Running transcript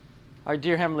Our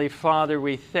dear Heavenly Father,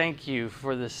 we thank you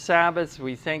for the Sabbath.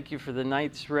 We thank you for the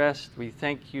night's rest. We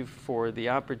thank you for the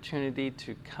opportunity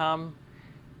to come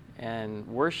and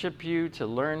worship you, to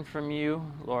learn from you.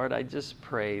 Lord, I just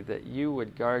pray that you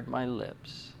would guard my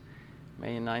lips.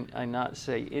 May I not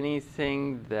say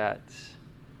anything that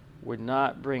would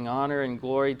not bring honor and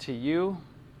glory to you.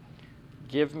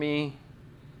 Give me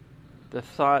the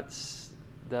thoughts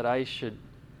that I should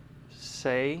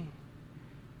say,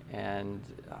 and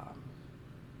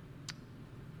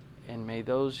may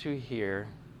those who hear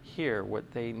what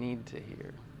they need to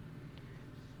hear.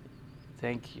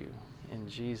 Thank you. In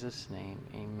Jesus' name,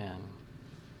 amen.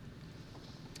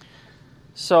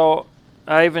 So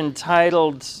I've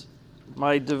entitled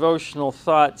my devotional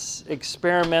thoughts,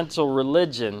 Experimental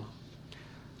Religion,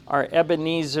 Our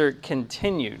Ebenezer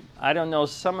Continued. I don't know,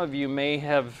 some of you may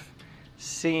have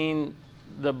seen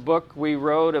the book we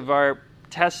wrote of our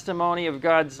testimony of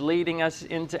God's leading us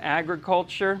into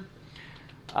agriculture.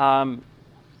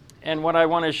 And what I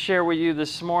want to share with you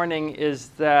this morning is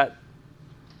that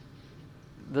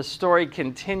the story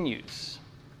continues.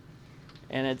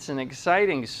 And it's an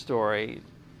exciting story.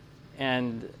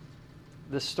 And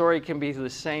the story can be the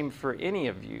same for any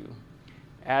of you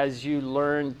as you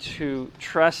learn to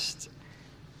trust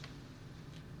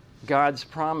God's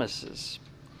promises.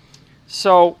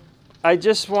 So I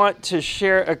just want to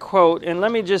share a quote. And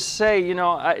let me just say,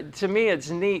 to me it's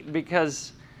neat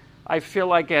because I feel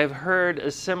like I've heard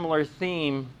a similar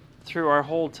theme through our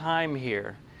whole time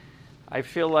here. I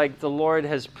feel like the Lord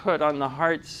has put on the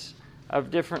hearts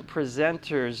of different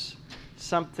presenters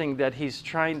something that He's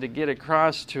trying to get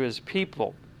across to His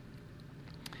people.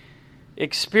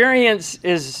 Experience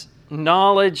is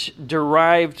knowledge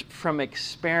derived from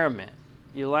experiment.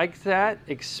 You like that?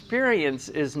 Experience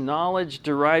is knowledge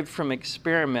derived from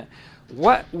experiment.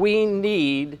 What we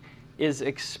need is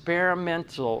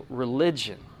experimental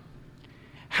religion.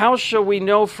 How shall we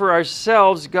know for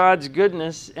ourselves God's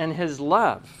goodness and His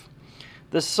love?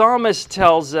 The psalmist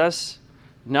tells us,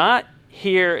 not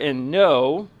hear and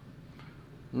know,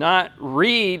 not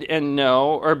read and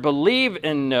know, or believe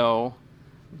and know,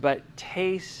 but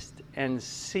taste and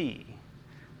see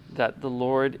that the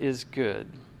Lord is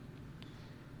good.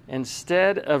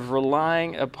 Instead of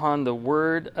relying upon the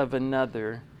word of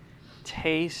another,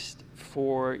 taste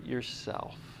for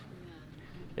yourself.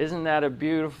 Isn't that a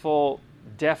beautiful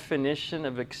definition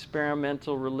of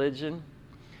experimental religion?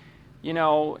 We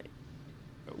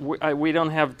don't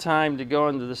have time to go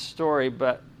into the story,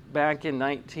 but back in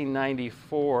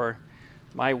 1994,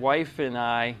 my wife and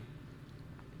I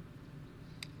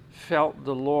felt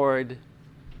the Lord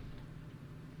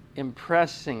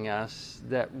impressing us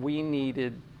that we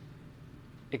needed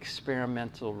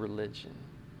experimental religion.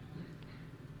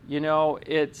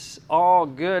 It's all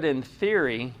good in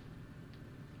theory,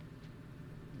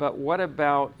 but what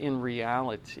about in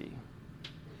reality?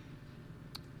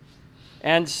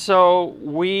 And so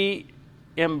we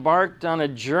embarked on a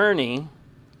journey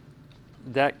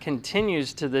that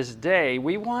continues to this day.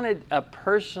 We wanted a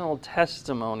personal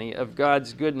testimony of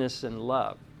God's goodness and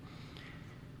love.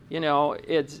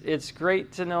 It's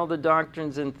great to know the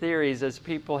doctrines and theories as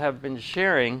people have been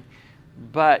sharing,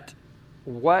 but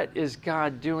what is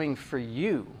God doing for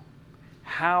you?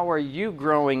 How are you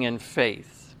growing in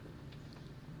faith?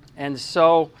 And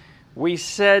so we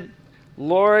said,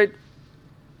 Lord,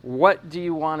 what do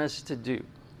you want us to do?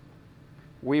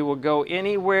 We will go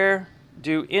anywhere,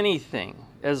 do anything,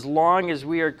 as long as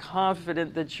we are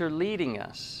confident that you're leading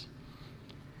us.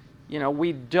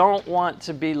 We don't want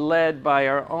to be led by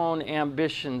our own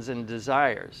ambitions and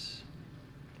desires.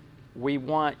 We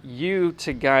want you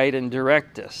to guide and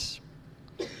direct us.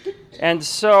 And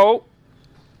so,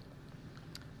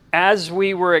 as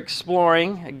we were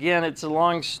exploring, again, it's a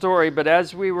long story, but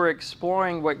as we were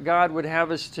exploring what God would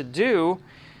have us to do,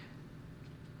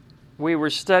 we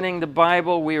were studying the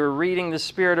Bible, we were reading the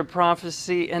Spirit of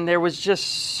Prophecy, and there was just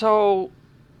so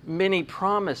many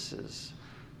promises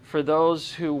for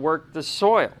those who work the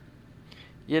soil.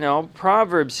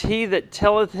 Proverbs, he that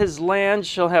tilleth his land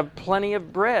shall have plenty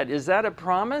of bread. Is that a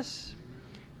promise?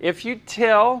 If you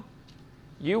till,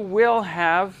 you will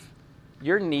have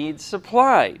your needs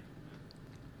supplied.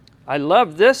 I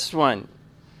love this one.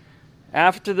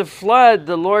 After the flood,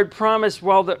 the Lord promised,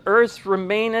 while the earth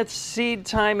remaineth, seed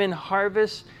time and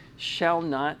harvest shall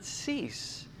not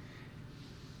cease.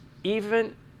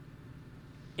 Even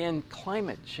in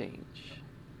climate change,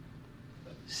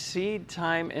 seed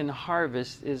time and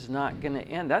harvest is not going to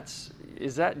end.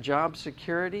 Is that job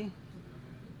security?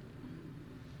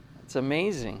 It's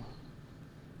amazing.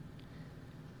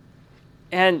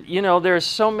 And, there are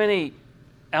so many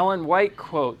Ellen White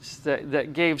quotes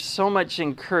that gave so much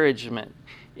encouragement.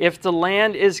 If the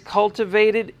land is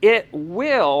cultivated, it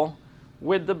will,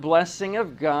 with the blessing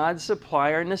of God,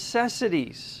 supply our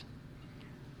necessities.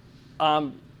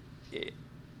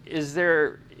 Is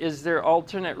there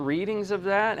alternate readings of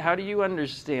that? How do you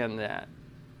understand that?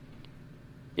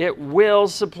 It will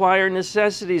supply our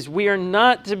necessities. We are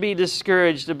not to be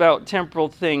discouraged about temporal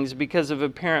things because of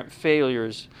apparent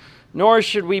failures, nor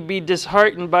should we be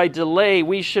disheartened by delay.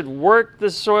 We should work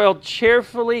the soil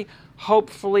cheerfully,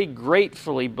 hopefully,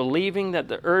 gratefully, believing that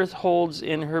the earth holds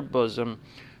in her bosom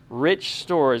rich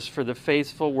stores for the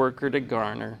faithful worker to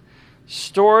garner,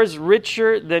 stores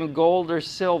richer than gold or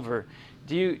silver.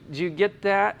 Do you get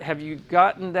that? Have you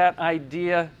gotten that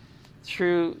idea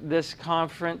through this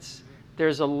conference?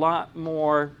 There's a lot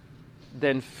more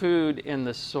than food in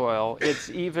the soil. It's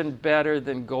even better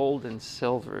than gold and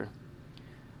silver.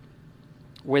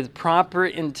 With proper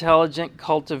intelligent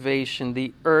cultivation,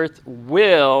 the earth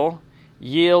will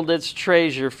yield its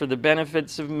treasure for the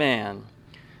benefits of man.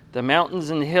 The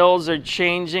mountains and hills are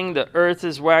changing. The earth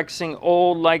is waxing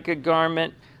old like a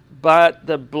garment. But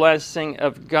the blessing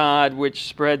of God, which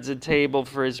spreads a table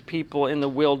for his people in the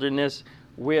wilderness,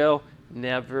 will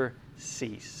never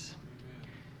cease.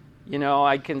 You know,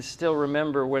 I can still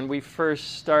remember when we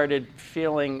first started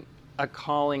feeling a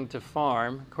calling to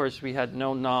farm. Of course, we had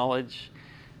no knowledge,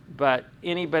 but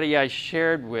anybody I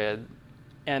shared with,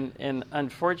 and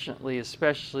unfortunately,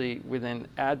 especially within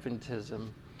Adventism,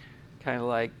 kind of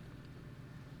like,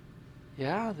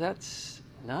 yeah, that's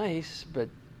nice, but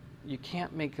you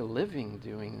can't make a living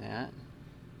doing that.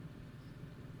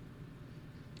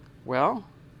 Well,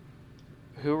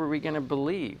 who are we going to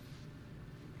believe?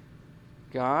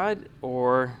 God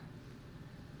or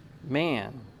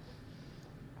man?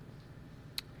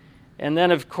 And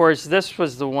then, of course, this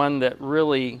was the one that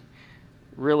really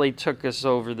took us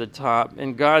over the top.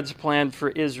 In God's plan for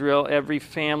Israel, every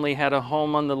family had a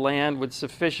home on the land with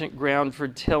sufficient ground for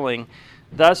tilling.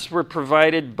 Thus were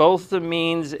provided both the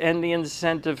means and the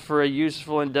incentive for a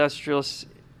useful, industrious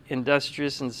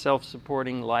and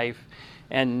self-supporting life.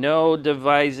 And no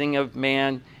devising of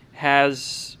man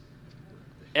has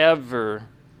ever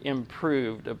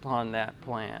improved upon that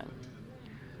plan.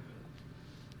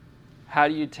 How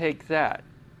do you take that?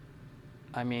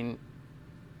 I mean,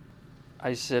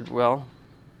 I said, well,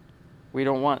 we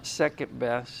don't want second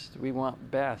best, we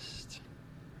want best.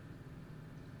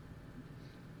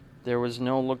 There was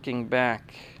no looking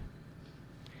back.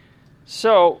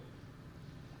 So,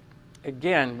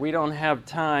 again, we don't have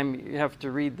time. You have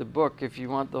to read the book if you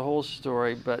want the whole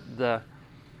story, but the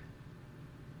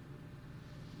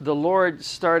Lord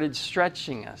started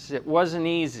stretching us. It wasn't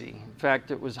easy. In fact,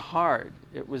 it was hard.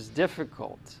 It was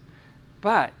difficult.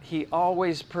 But He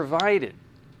always provided.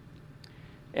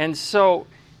 And so,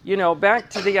 you know, back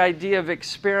to the idea of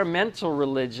experimental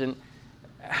religion,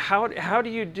 how do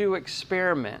you do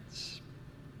experiments?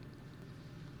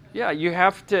 Yeah, you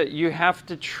have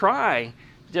to try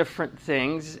different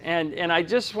things. And I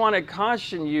just want to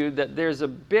caution you that there's a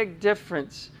big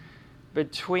difference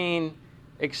between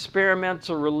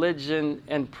experimental religion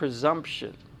and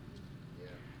presumption. Yeah.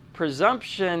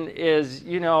 Presumption is,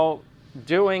 you know,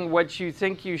 doing what you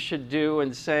think you should do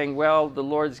and saying, well, the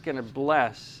Lord's going to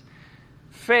bless.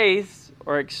 Faith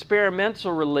or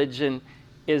experimental religion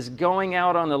is going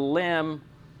out on a limb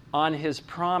on His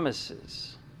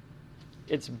promises.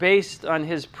 It's based on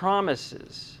His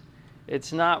promises.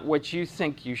 It's not what you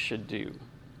think you should do.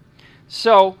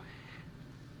 So,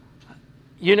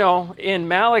 you know, in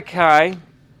Malachi,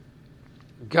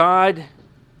 God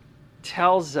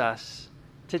tells us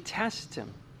to test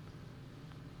Him.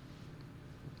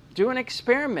 Do an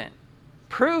experiment.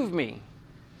 Prove me.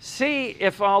 See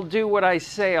if I'll do what I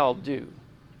say I'll do.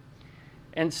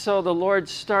 And so the Lord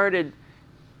started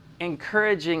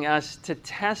encouraging us to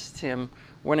test Him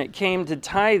when it came to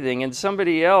tithing. And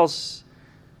somebody else,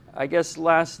 I guess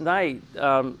last night,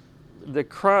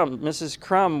 Mrs.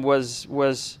 Crum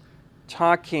was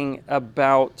talking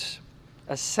about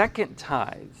a second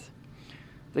tithe.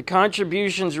 The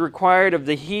contributions required of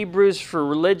the Hebrews for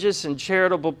religious and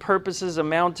charitable purposes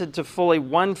amounted to fully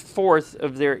 1/4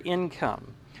 of their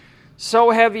income.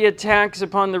 So heavy a tax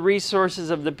upon the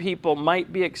resources of the people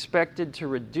might be expected to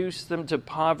reduce them to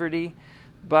poverty,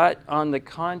 but on the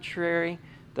contrary,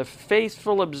 the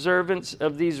faithful observance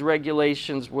of these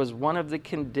regulations was one of the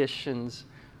conditions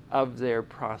of their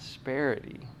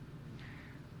prosperity.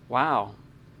 Wow.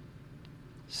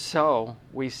 So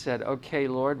we said, okay,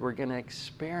 Lord, we're going to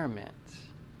experiment.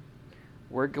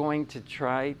 We're going to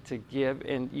try to give.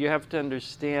 And you have to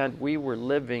understand, we were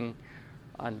living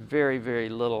on very, very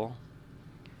little.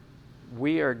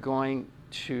 we are going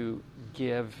to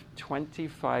give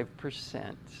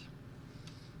 25%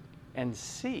 and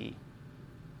see.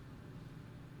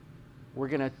 We're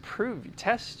going to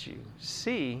test you,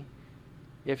 see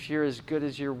if you're as good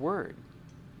as your word.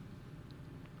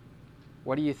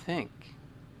 What do you think?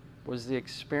 Was the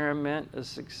experiment a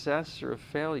success or a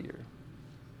failure?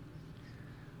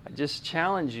 I just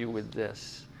challenge you with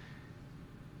this.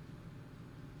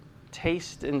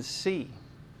 Taste and see.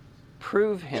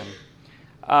 Prove him.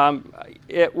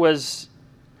 It was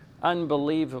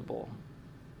unbelievable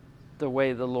the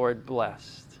way the Lord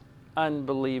blessed.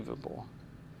 Unbelievable.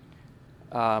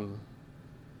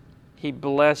 He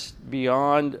blessed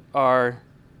beyond our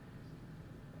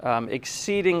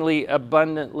exceedingly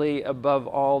abundantly above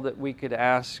all that we could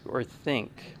ask or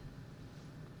think.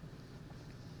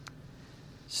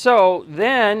 So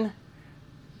then,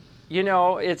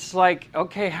 it's like,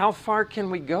 okay, how far can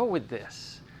we go with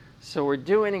this? So we're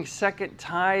doing second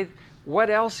tithe. What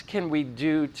else can we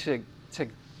do to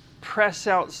press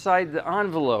outside the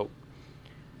envelope?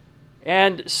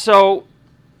 And so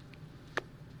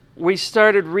we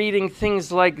started reading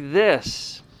things like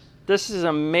this. This is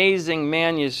amazing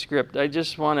manuscript. I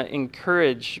just want to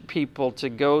encourage people to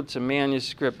go to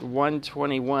manuscript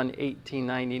 121,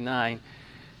 1899.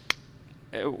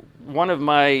 One of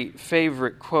my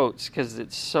favorite quotes because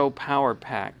it's so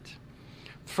power-packed.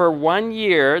 For 1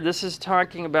 year, this is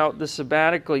talking about the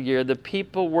sabbatical year, the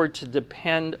people were to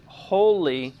depend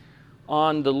wholly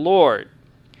on the Lord,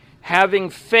 having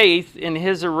faith in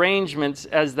his arrangements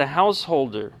as the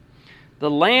householder.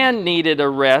 The land needed a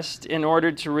rest in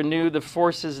order to renew the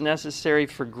forces necessary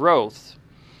for growth.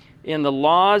 In the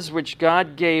laws which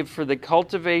God gave for the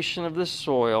cultivation of the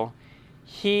soil,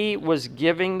 he was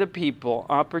giving the people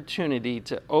opportunity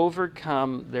to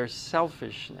overcome their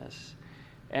selfishness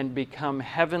and become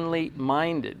heavenly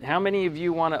minded. How many of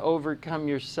you want to overcome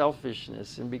your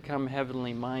selfishness and become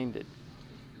heavenly minded?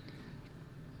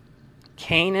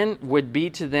 Canaan would be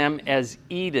to them as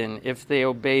Eden if they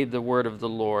obeyed the word of the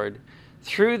Lord.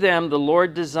 Through them, the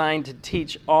Lord designed to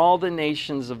teach all the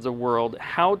nations of the world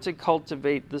how to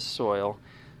cultivate the soil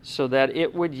so that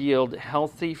it would yield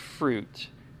healthy fruit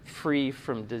free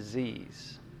from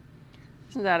disease.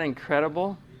 Isn't that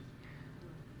incredible?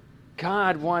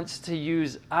 God wants to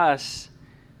use us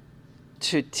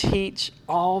to teach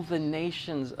all the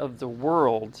nations of the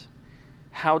world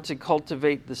how to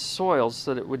cultivate the soil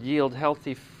so that it would yield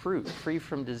healthy fruit free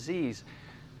from disease.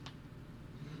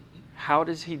 How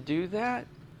does he do that?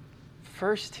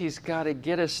 First, he's got to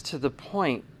get us to the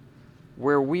point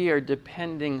where we are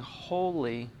depending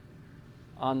wholly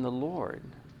on the Lord.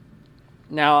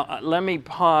 Now, let me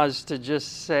pause to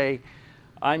just say,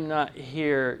 I'm not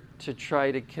here to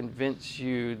try to convince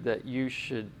you that you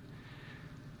should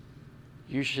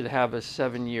have a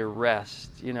 7-year rest.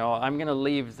 I'm going to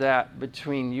leave that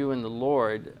between you and the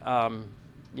Lord. And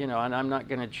I'm not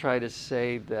going to try to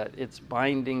say that it's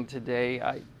binding today.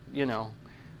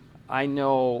 I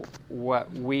know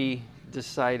what we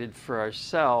decided for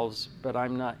ourselves, but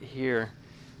I'm not here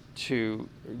to,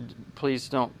 please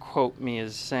don't quote me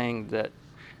as saying that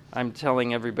I'm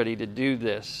telling everybody to do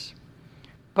this.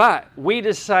 But we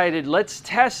decided, let's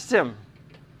test him.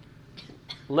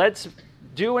 Let's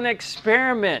do an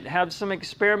experiment, have some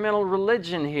experimental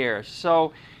religion here.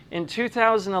 So in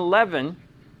 2011,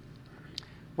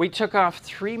 we took off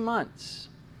 3 months.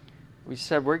 We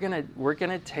said we're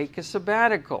gonna take a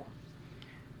sabbatical.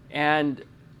 And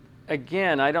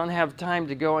again, I don't have time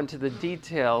to go into the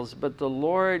details, but the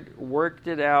Lord worked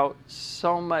it out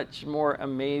so much more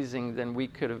amazing than we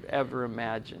could have ever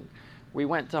imagined. We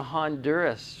went to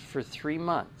Honduras for 3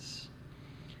 months.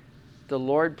 The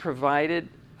Lord provided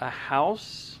a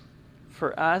house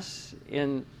for us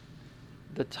in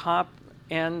the top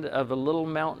end of a little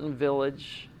mountain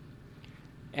village,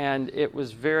 and it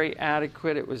was very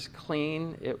adequate. It was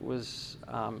clean. It was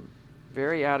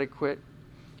very adequate.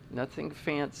 Nothing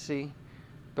fancy,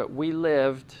 but we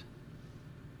lived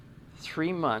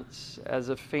 3 months as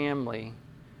a family,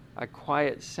 a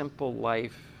quiet, simple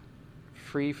life,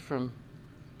 free from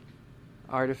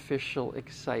artificial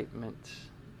excitement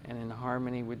and in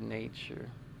harmony with nature.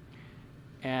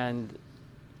 And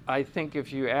I think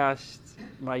if you asked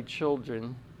my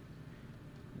children,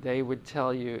 they would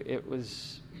tell you it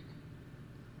was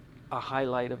a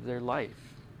highlight of their life.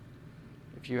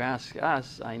 If you ask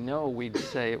us, I know we'd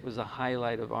say it was a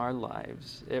highlight of our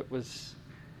lives. It was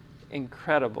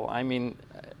incredible. I mean,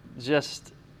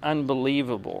 just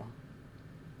unbelievable.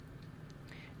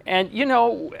 And,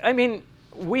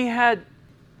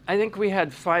 I think we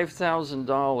had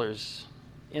 $5,000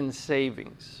 in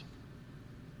savings.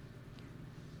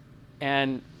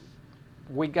 And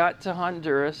we got to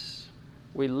Honduras.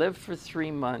 We lived for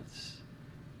 3 months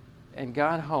and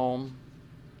got home,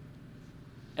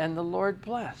 and the Lord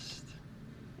blessed.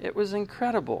 It was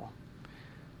incredible.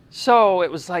 So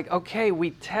it was like, okay,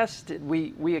 we tested,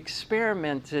 we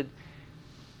experimented,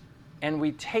 and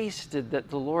we tasted that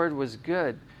the Lord was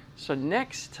good. So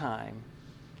next time,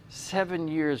 7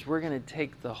 years, we're going to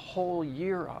take the whole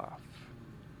year off.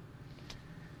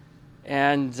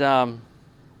 And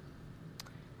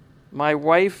my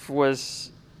wife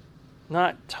was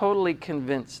not totally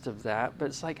convinced of that, but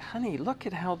it's like, honey, look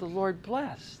at how the Lord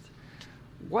blessed.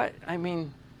 Why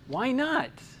not?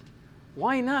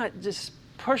 Why not just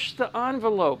push the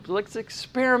envelope? Let's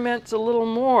experiment a little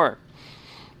more.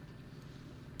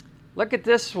 Look at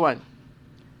this one.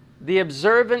 The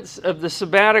observance of the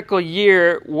sabbatical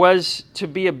year was to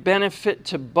be a benefit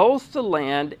to both the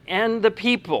land and the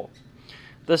people.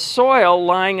 The soil,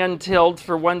 lying untilled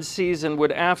for one season,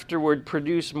 would afterward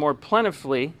produce more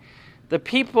plentifully. The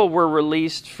people were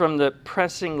released from the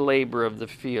pressing labor of the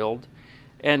field.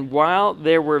 And while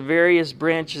there were various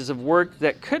branches of work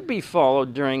that could be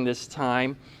followed during this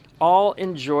time, all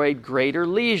enjoyed greater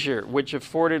leisure, which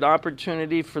afforded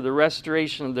opportunity for the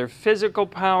restoration of their physical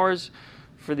powers,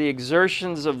 for the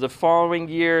exertions of the following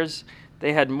years.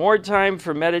 They had more time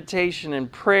for meditation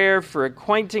and prayer, for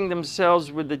acquainting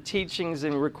themselves with the teachings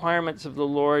and requirements of the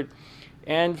Lord,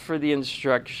 and for the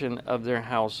instruction of their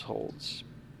households.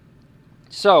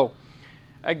 So,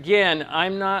 again,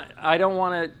 I don't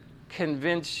want to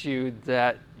convince you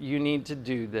that you need to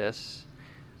do this.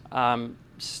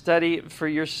 Study it for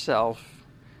yourself.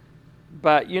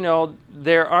 But,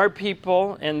 there are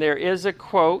people, and there is a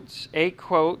quote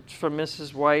from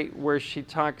Mrs. White where she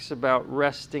talks about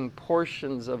resting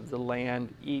portions of the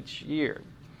land each year.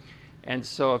 And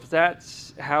so if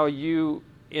that's how you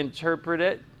interpret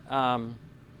it,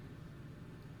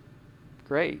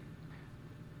 great.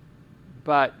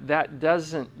 But that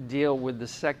doesn't deal with the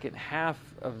second half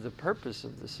of the purpose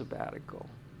of the sabbatical.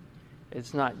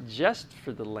 It's not just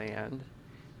for the land,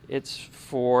 it's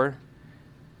for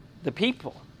the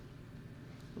people.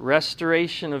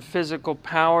 Restoration of physical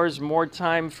powers, more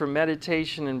time for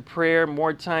meditation and prayer,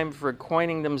 more time for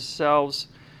acquainting themselves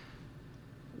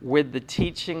with the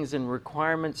teachings and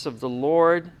requirements of the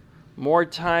Lord, more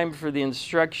time for the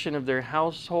instruction of their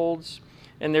households.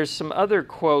 And there's some other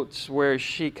quotes where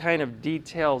she kind of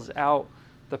details out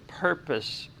the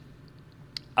purpose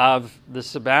of the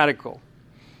sabbatical.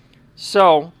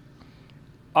 So,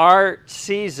 our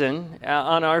season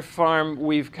on our farm,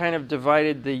 we've kind of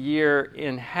divided the year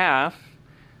in half.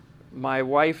 My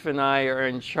wife and I are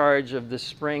in charge of the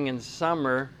spring and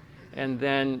summer, and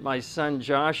then my son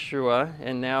Joshua,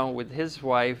 and now with his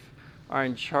wife, are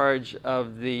in charge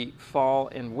of the fall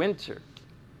and winter.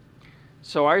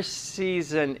 So our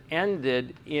season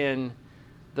ended in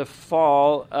the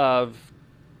fall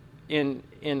in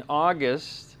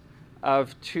August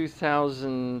of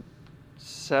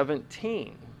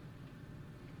 2017.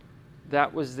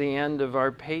 That was the end of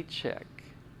our paycheck.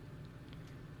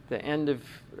 The end of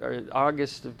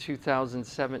August of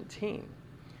 2017.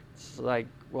 It's like,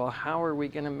 well, how are we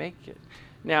going to make it?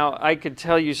 Now, I could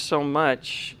tell you so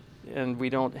much, and we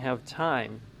don't have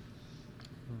time.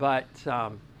 But,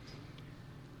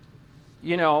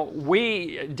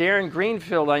 Darren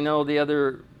Greenfield, I know the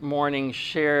other morning,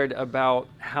 shared about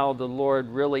how the Lord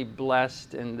really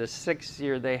blessed. In the 6th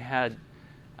year, they had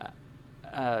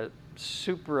a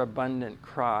super abundant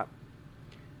crop.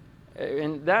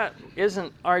 And that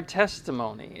isn't our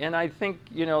testimony. And I think,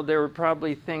 there were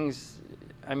probably things,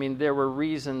 there were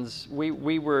reasons.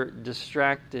 We were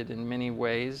distracted in many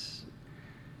ways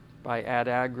by ad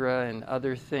agra and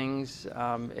other things.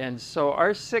 And so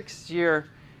our 6th year,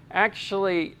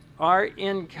 actually, our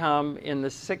income in the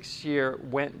 6th year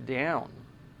went down.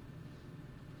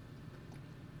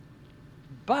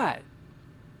 But,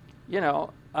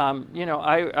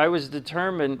 I was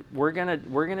determined we're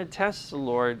gonna test the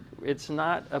Lord. It's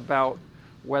not about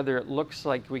whether it looks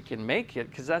like we can make it,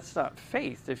 because that's not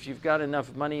faith. If you've got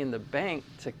enough money in the bank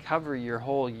to cover your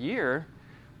whole year,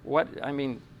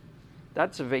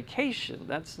 that's a vacation.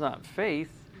 That's not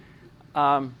faith.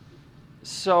 But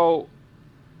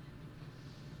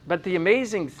the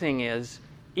amazing thing is,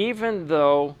 even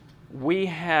though we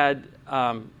had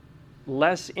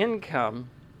less income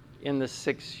in the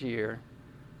 6th year,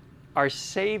 our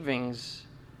savings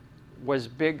was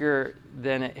bigger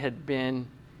than it had been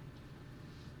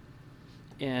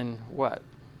in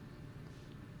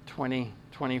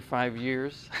 25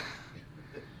 years?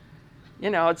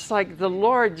 It's like the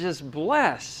Lord just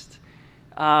blessed.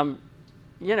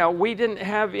 We didn't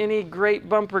have any great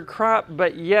bumper crop,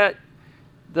 but yet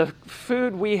the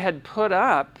food we had put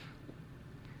up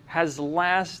has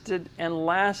lasted and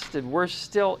lasted. We're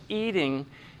still eating.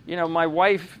 You know, my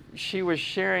wife, she was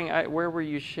sharing, where were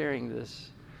you sharing this?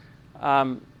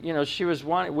 You know, she was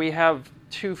wanting, we have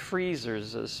 2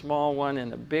 freezers, a small one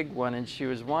and a big one, and she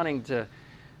was wanting to,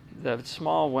 the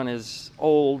small one is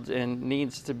old and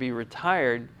needs to be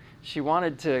retired. She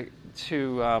wanted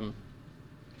to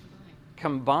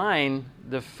combine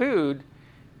the food,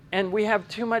 and we have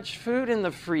too much food in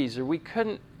the freezer. We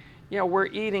couldn't, you know, we're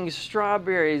eating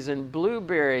strawberries and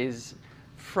blueberries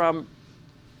from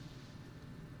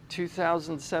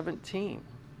 2017.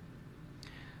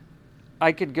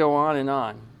 I could go on and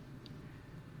on.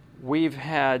 We've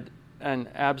had an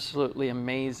absolutely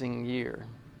amazing year.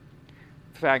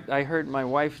 In fact, I heard my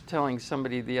wife telling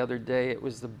somebody the other day it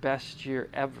was the best year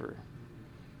ever.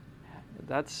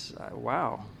 That's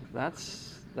wow.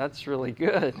 That's really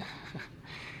good.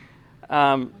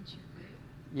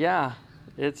 Yeah,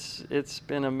 it's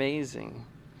been amazing.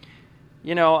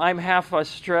 You know, I'm half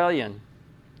Australian.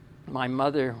 My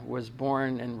mother was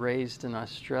born and raised in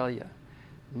Australia.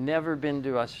 Never been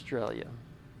to Australia.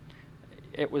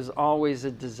 It was always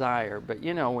a desire, but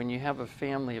you know, when you have a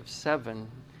family of 7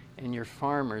 and you're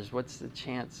farmers, what's the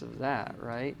chance of that,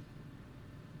 right?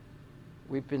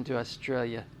 We've been to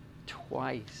Australia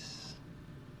twice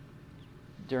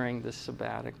during the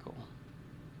sabbatical.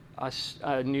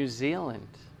 New Zealand.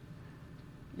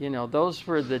 You know, those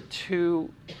were the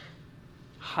 2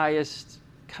 highest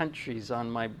countries on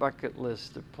my bucket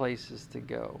list of places to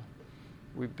go.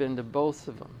 We've been to both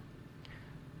of them.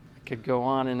 I could go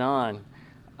on and on.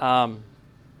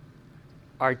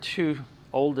 Our 2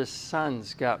 oldest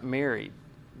sons got married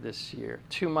this year,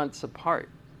 2 months apart.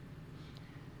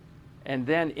 And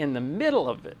then in the middle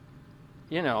of it,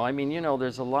 you know, I mean, you know,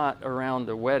 there's a lot around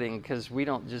a wedding because we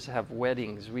don't just have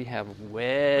weddings, we have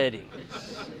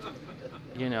weddings.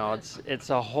 You know, it's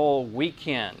a whole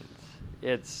weekend.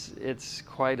 It's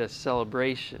quite a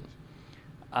celebration.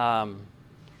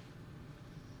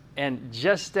 And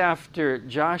just after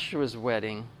Joshua's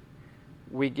wedding,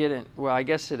 we get an, well, I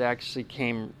guess it actually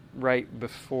came right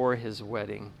before his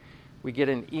wedding. We get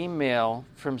an email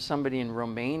from somebody in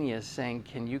Romania saying,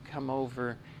 can you come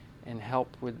over and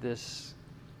help with this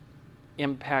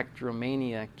Impact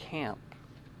Romania camp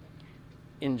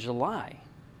in July?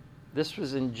 This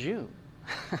was in June.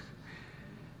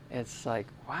 It's like,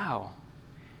 wow,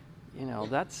 you know,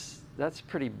 that's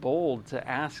pretty bold to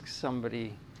ask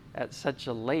somebody at such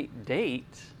a late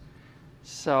date.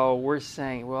 So we're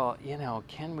saying, well, you know,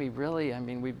 can we really? I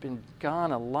mean, we've been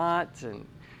gone a lot, and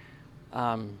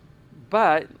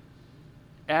but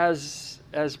as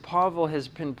Pavel has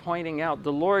been pointing out,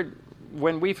 the Lord,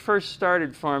 when we first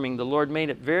started farming, the Lord made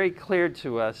it very clear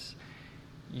to us,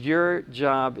 your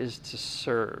job is to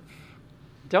serve.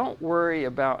 Don't worry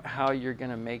about how you're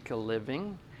going to make a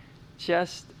living.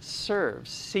 Just serve.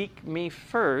 Seek me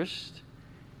first,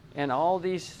 and all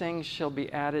these things shall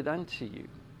be added unto you.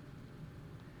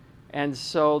 And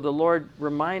so the Lord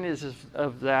reminded us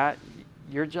of that.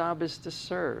 Your job is to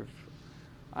serve.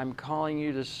 I'm calling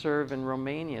you to serve in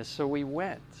Romania. So we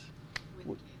went.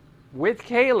 With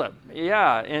Caleb.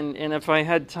 Yeah, and if I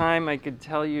had time, I could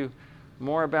tell you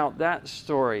more about that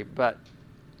story. But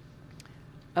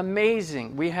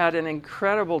amazing. We had an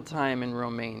incredible time in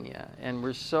Romania, and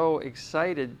we're so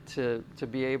excited to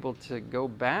be able to go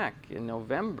back in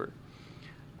November.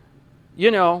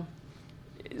 You know,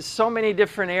 so many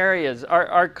different areas.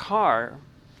 Our car,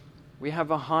 we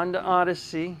have a Honda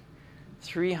Odyssey,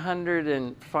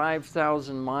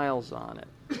 305,000 miles on it.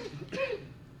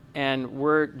 And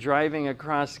we're driving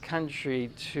across country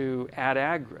to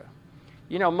Adagra.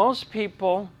 You know, most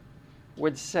people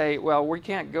would say, well, we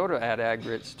can't go to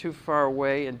Adagra. It's too far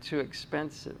away and too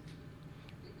expensive.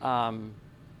 But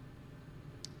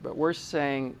we're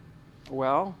saying,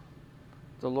 well,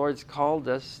 the Lord's called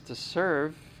us to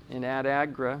serve in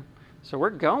Adagra, so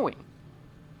we're going.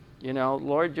 You know,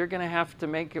 Lord, you're going to have to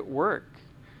make it work.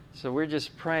 So we're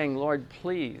just praying, Lord,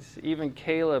 please. Even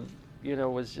Caleb, you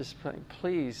know, was just praying,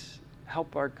 please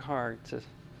help our car to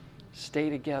stay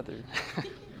together.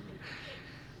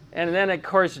 And then, of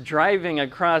course, driving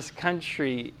across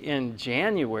country in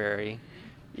January,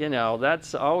 you know,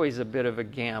 that's always a bit of a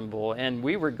gamble. And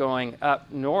we were going up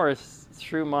north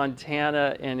through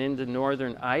Montana and into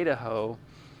northern Idaho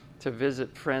to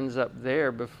visit friends up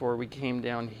there before we came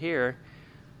down here.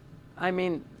 I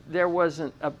mean, there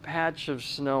wasn't a patch of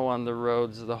snow on the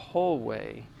roads the whole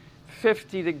way.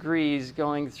 50 degrees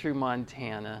going through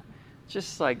Montana.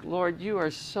 Just like, Lord, you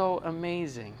are so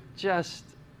amazing. Just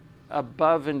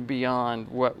above and beyond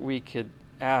what we could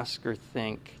ask or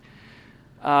think.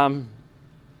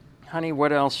 Honey,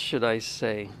 what else should I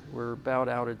say? We're about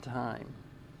out of time.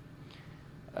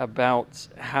 About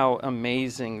how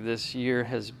amazing this year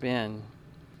has been.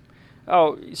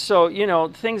 Oh, so,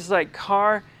 things like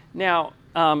car. Now,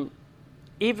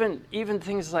 even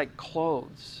things like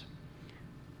clothes.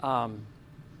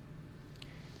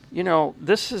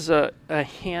 This is a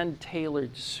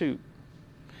hand-tailored suit.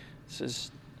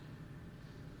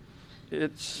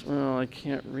 I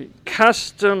can't read.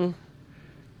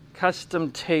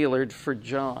 Custom tailored for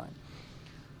John.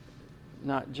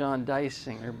 Not John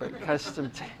Dysinger, but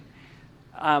custom.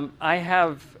 I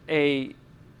have a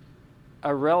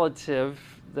relative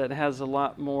that has a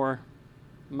lot more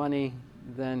money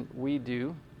than we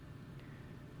do,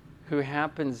 who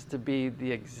happens to be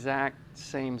the exact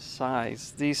same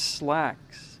size. These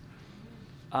slacks,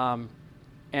 and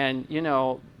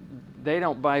they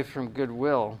don't buy from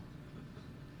Goodwill,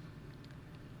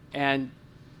 and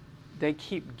they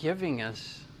keep giving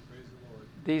us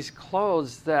these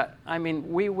clothes that,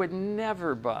 we would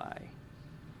never buy.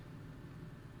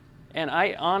 And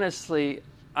I honestly,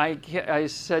 I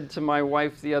said to my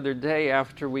wife the other day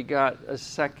after we got a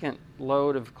second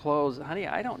load of clothes, honey,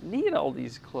 I don't need all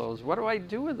these clothes. What do I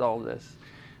do with all this?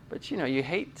 But you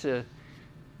hate to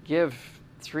give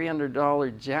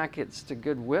 $300 jackets to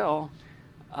Goodwill.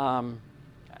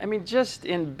 Just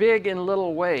in big and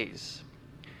little ways.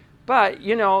 But,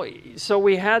 so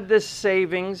we had this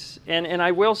savings, and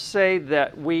I will say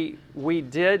that we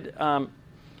did,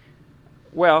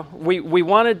 we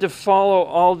wanted to follow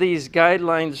all these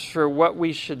guidelines for what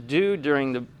we should do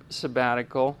during the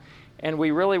sabbatical, and we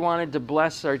really wanted to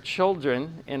bless our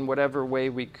children in whatever way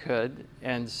we could.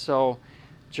 And so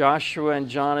Joshua and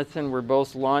Jonathan were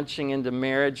both launching into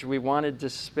marriage. We wanted to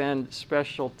spend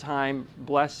special time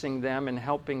blessing them and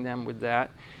helping them with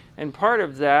that. And part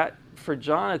of that, for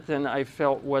Jonathan, I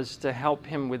felt, was to help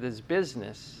him with his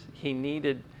business. He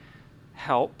needed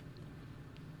help.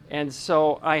 And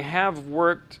so I have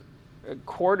worked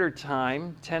quarter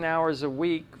time, 10 hours a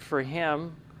week for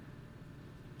him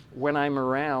when I'm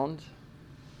around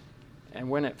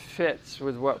and when it fits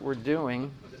with what we're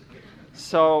doing.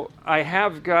 So I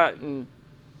have gotten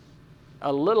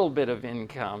a little bit of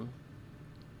income.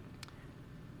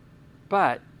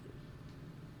 But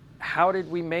how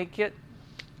did we make it?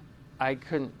 I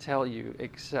couldn't tell you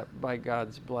except by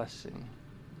God's blessing.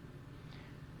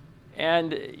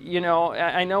 And,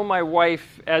 I know my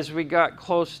wife, as we got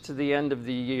close to the end of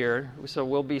the year, so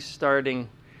we'll be starting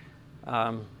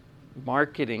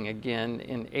marketing again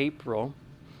in April.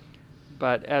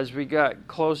 But as we got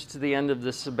close to the end of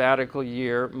the sabbatical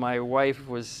year, my wife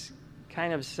was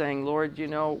kind of saying, Lord,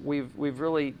 we've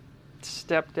really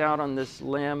stepped out on this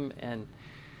limb, and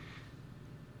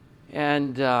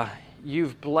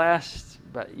you've blessed,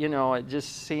 but it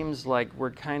just seems like we're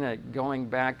kind of going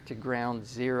back to ground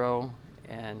zero,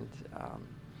 and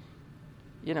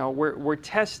we're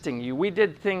testing you. We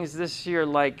did things this year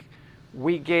like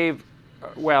we gave.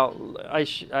 I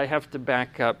have to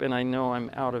back up, and I know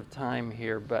I'm out of time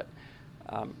here, but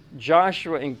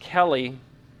Joshua and Kelly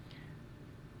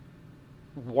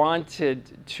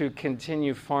wanted to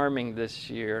continue farming this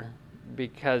year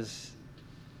because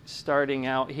starting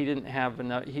out, he didn't have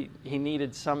enough. He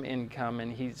needed some income,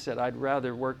 and he said, I'd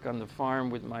rather work on the farm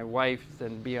with my wife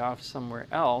than be off somewhere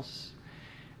else.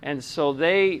 And so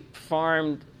they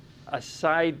farmed a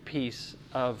side piece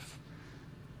of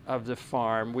the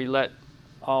farm. We let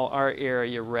all our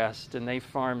area rest, and they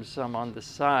farmed some on the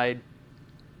side.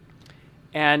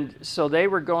 And so they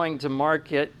were going to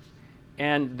market,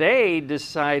 and they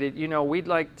decided, we'd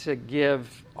like to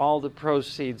give all the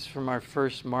proceeds from our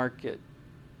first market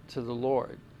to the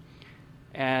Lord.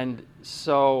 And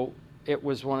so it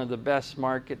was one of the best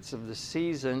markets of the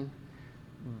season,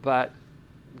 but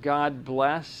God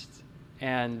blessed,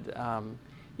 and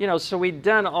so we'd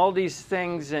done all these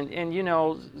things,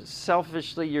 and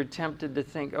selfishly you're tempted to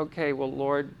think, okay, well,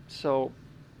 Lord, so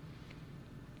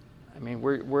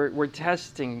we're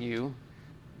testing you,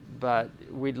 but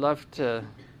we'd love to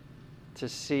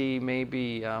see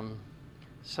maybe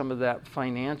some of that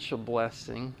financial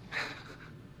blessing.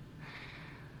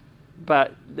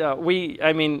 But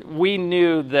we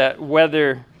knew that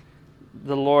whether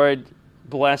the Lord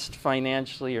blessed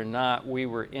financially or not, we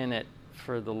were in it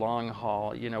for the long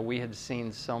haul. We had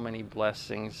seen so many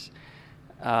blessings.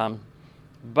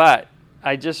 But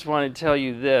I just want to tell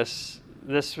you this.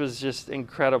 This was just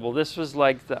incredible. This was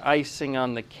like the icing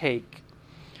on the cake.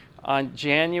 On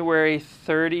December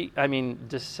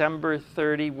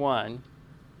 31,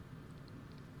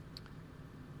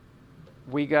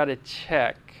 we got a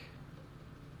check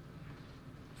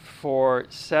for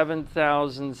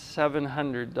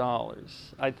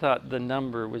 $7,700. I thought the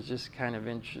number was just kind of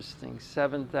interesting.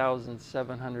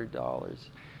 $7,700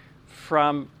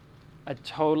 from a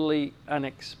totally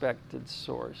unexpected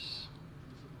source.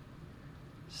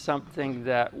 Something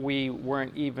that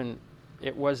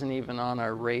it wasn't even on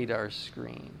our radar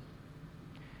screen.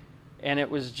 And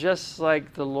it was just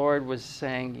like the Lord was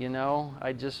saying,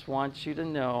 I just want you to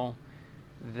know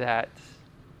that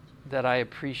I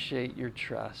appreciate your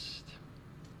trust.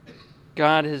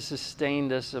 God has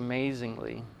sustained us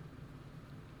amazingly.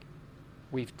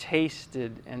 We've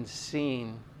tasted and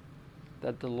seen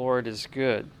that the Lord is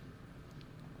good.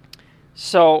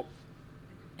 So,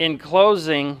 in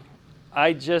closing,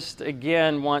 I just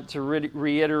again want to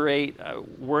reiterate,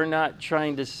 we're not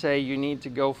trying to say you need to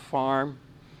go farm.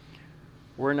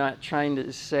 We're not trying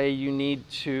to say you need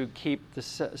to keep the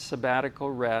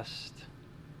sabbatical rest.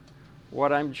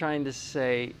 What I'm trying to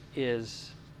say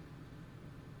is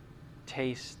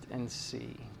taste and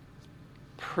see.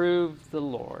 Prove the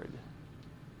Lord.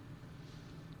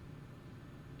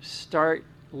 Start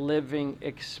living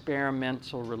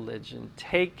experimental religion.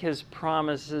 Take his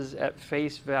promises at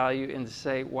face value and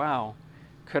say, wow,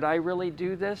 could I really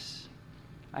do this?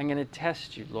 I'm going to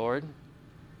test you, Lord.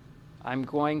 I'm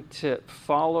going to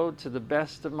follow to the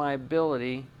best of my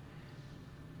ability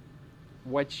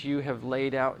what you have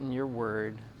laid out in your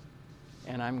word,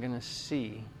 and I'm going to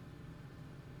see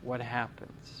what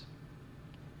happens.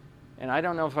 And I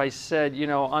don't know if I said,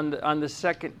 on the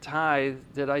second tithe,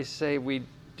 did I say we'd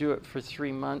do it for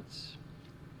 3 months?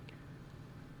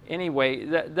 Anyway,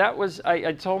 that was,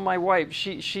 I told my wife,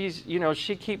 she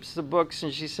keeps the books,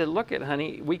 and she said, look it,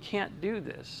 honey, we can't do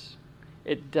this.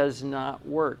 It does not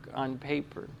work on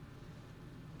paper.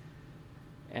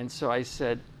 And so I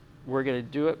said, we're going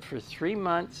to do it for 3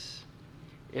 months.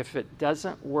 If it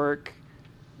doesn't work,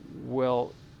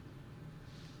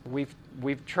 we've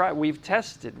tried, we've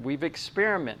tested, we've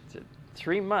experimented.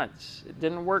 3 months. It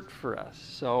didn't work for us.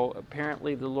 So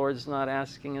apparently the Lord's not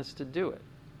asking us to do it.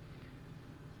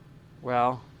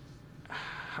 Well,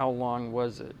 how long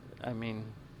was it? I mean,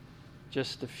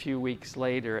 just a few weeks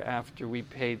later, after we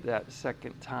paid that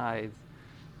second tithe,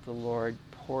 the Lord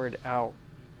poured out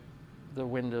the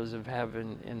windows of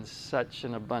heaven in such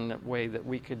an abundant way that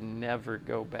we could never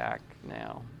go back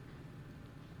now.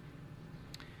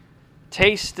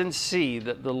 Taste and see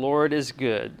that the Lord is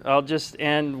good. I'll just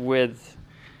end with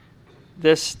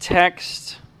this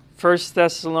text, 1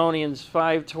 Thessalonians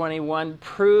 5:21.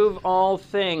 Prove all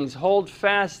things, hold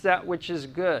fast that which is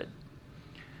good.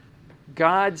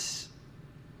 God's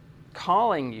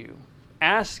calling you,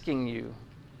 asking you,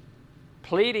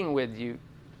 pleading with you,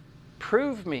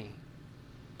 prove me,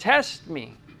 test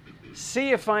me,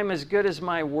 see if I'm as good as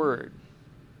my word.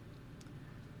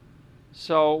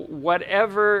 So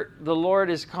whatever the Lord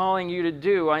is calling you to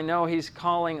do, I know he's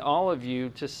calling all of you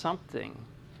to something.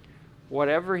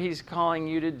 Whatever he's calling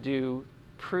you to do,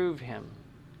 prove him,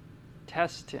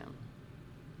 test him.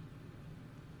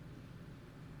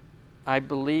 I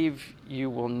believe you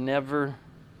will never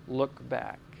look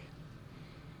back.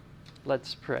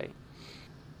 Let's pray.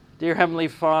 Dear Heavenly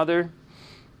Father,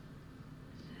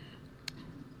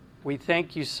 we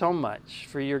thank you so much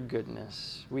for your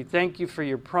goodness. We thank you for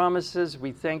your promises.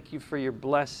 We thank you for your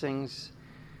blessings.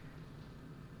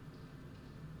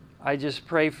 I just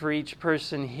pray for each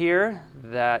person here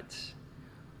that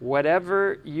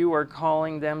whatever you are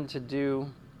calling them to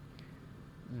do,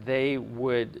 they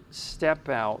would step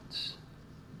out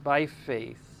by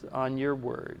faith on your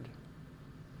word.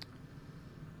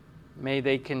 May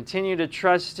they continue to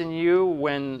trust in you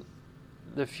when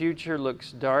the future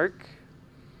looks dark.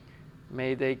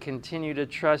 May they continue to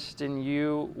trust in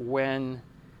you when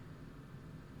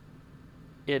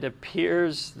it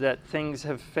appears that things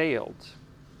have failed.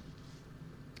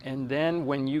 And then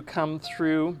when you come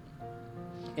through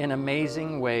in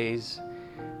amazing ways,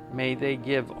 may they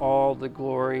give all the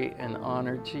glory and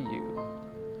honor to you.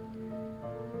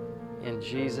 In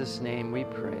Jesus' name we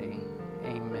pray.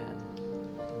 Amen.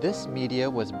 This media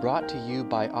was brought to you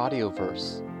by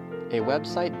Audioverse, a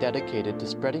website dedicated to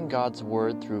spreading God's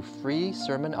Word through free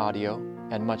sermon audio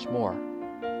and much more.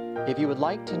 If you would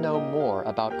like to know more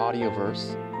about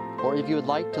Audioverse, or if you would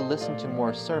like to listen to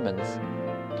more sermons,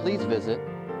 please visit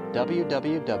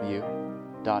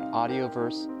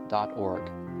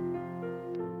www.audioverse.org.